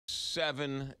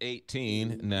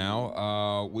7:18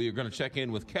 now. We are going to check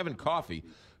in with Kevin Coffey,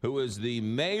 who is the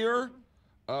mayor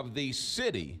of the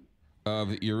city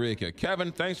of Eureka.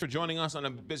 Kevin, thanks for joining us on a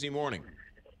busy morning.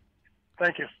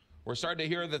 Thank you. We're starting to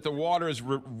hear that the water is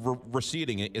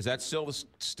receding. Is that still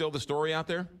the story out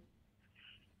there?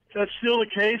 That's still the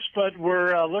case, but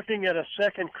we're looking at a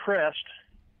second crest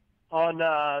on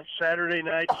Saturday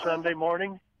night, Sunday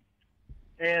morning.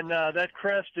 And that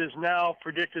crest is now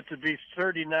predicted to be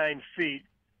 39 feet.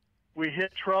 We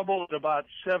hit trouble at about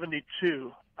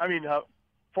 42.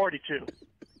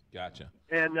 Gotcha.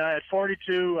 And at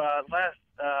 42,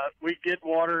 we get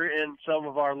water in some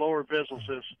of our lower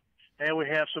businesses, and we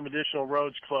have some additional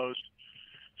roads closed.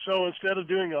 So instead of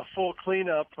doing a full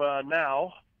cleanup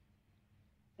now,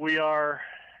 we are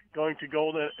going to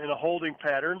go in a holding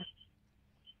pattern,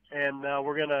 and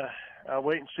we're going to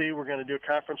wait and see. We're going to do a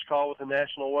conference call with the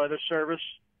National Weather Service.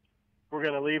 We're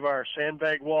going to leave our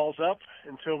sandbag walls up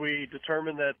until we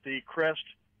determine that the crest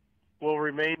will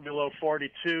remain below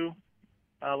 42.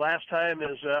 Last time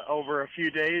is over a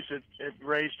few days, it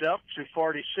raised up to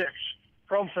 46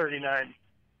 from 39.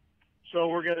 So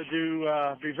we're going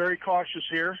to be very cautious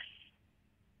here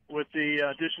with the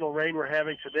additional rain we're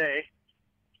having today.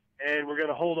 And we're going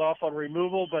to hold off on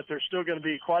removal, but there's still going to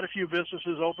be quite a few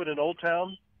businesses open in Old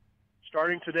Town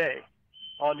starting today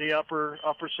on the upper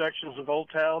sections of Old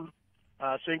Town.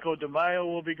 Cinco de Mayo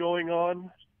will be going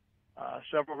on.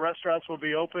 Several restaurants will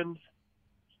be open,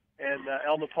 and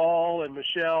El Nepal and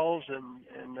Michelle's,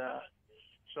 and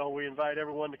so we invite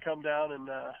everyone to come down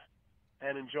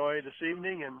and enjoy this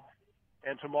evening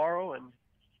and tomorrow and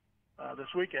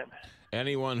this weekend.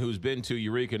 Anyone who's been to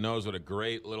Eureka knows what a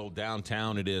great little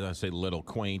downtown it is. I say little,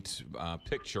 quaint,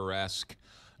 picturesque,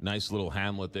 nice little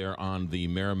hamlet there on the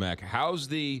Merrimack. How's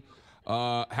the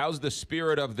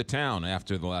spirit of the town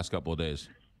after the last couple of days?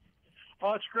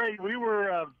 Oh, it's great. We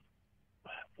were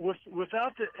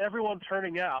without everyone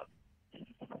turning out,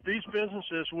 these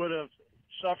businesses would have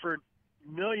suffered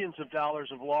millions of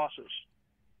dollars of losses,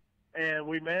 and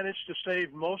we managed to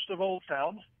save most of Old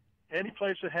Town. Any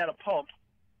place that had a pump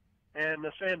and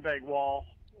the sandbag wall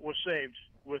was saved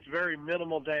with very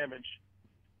minimal damage.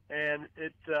 And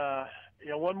it,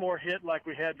 one more hit like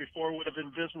we had before would have been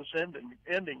business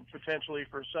ending potentially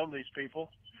for some of these people.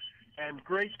 And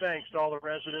great thanks to all the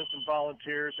residents and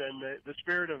volunteers and the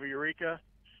spirit of Eureka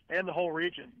and the whole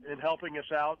region in helping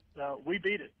us out. We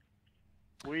beat it.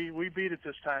 We beat it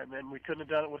this time, and we couldn't have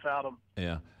done it without them.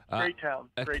 Yeah. Great town.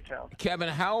 Kevin,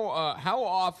 how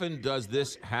often does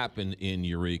this happen in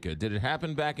Eureka? Did it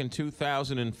happen back in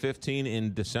 2015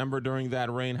 in December during that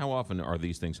rain? How often are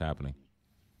these things happening?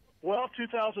 Well,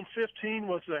 2015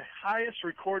 was the highest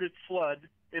recorded flood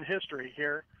in history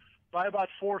here by about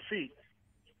 4 feet.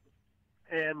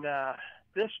 And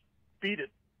this beat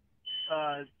it,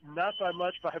 not by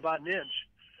much, by about an inch.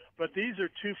 But these are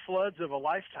two floods of a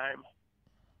lifetime.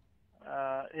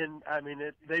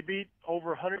 They beat over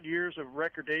 100 years of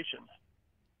recordation,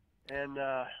 and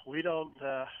we don't.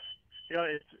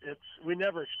 We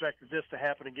never expected this to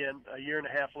happen again a year and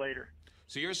a half later.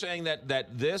 So you're saying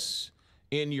that this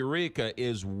in Eureka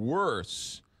is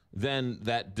worse than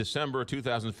that December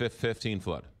 2015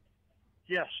 flood?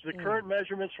 Yes, the current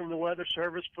measurements from the Weather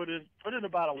Service put it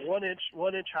about a one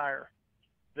inch higher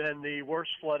than the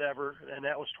worst flood ever, and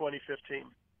that was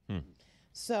 2015.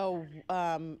 So.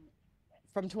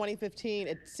 From 2015,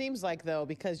 it seems like, though,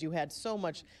 because you had so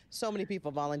many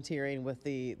people volunteering with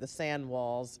the sand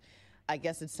walls, I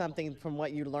guess it's something from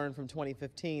what you learned from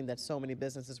 2015 that so many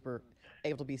businesses were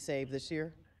able to be saved this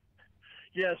year?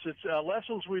 Yes, it's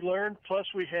lessons we learned, plus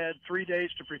we had 3 days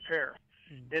to prepare.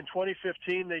 In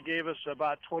 2015, they gave us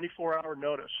about 24-hour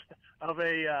notice of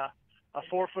a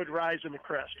 4-foot rise in the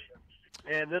crest.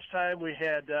 And this time we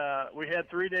had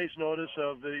 3 days notice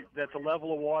of that the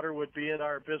level of water would be in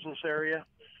our business area.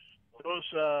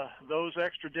 Those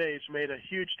extra days made a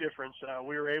huge difference.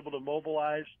 We were able to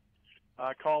mobilize,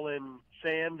 call in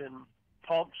sand and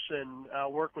pumps, and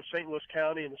work with St. Louis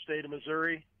County and the state of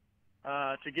Missouri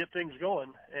to get things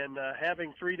going. And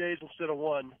having 3 days instead of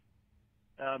one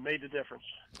made the difference.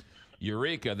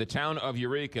 Eureka, the town of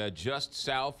Eureka, just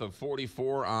south of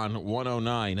 44 on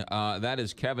 109. That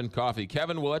is Kevin Coffey.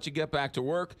 Kevin, we'll let you get back to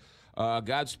work.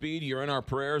 Godspeed. You're in our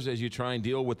prayers as you try and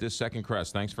deal with this second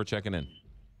crest. Thanks for checking in.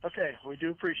 Okay, we do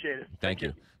appreciate it. Thank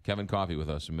you. Kevin Coffey with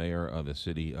us, mayor of the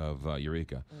city of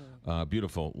Eureka.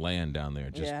 Beautiful land down there,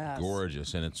 just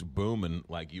gorgeous, and it's booming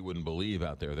like you wouldn't believe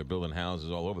out there. They're building houses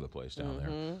all over the place down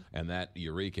there, and that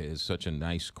Eureka is such a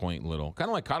nice, quaint little, kind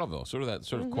of like Cottleville, sort of that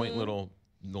sort of quaint little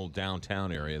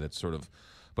downtown area that's sort of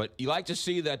But you like to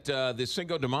see that the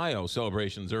Cinco de Mayo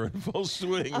celebrations are in full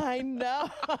swing. I know.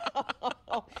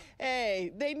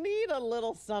 Hey, they need a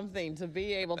little something to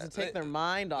be able to take their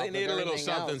mind off. They need of a little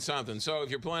everything something, else. something. So if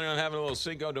you're planning on having a little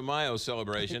Cinco de Mayo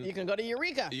celebration, You can go to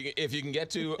Eureka. if you can get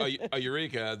to a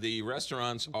Eureka, the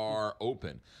restaurants are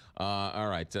open. All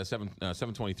right,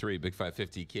 723, Big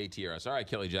 550, KTRS. All right,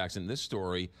 Kelly Jackson, this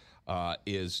story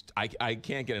is, I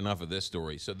can't get enough of this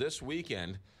story. So this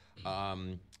weekend,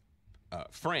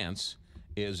 France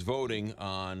is voting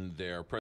on their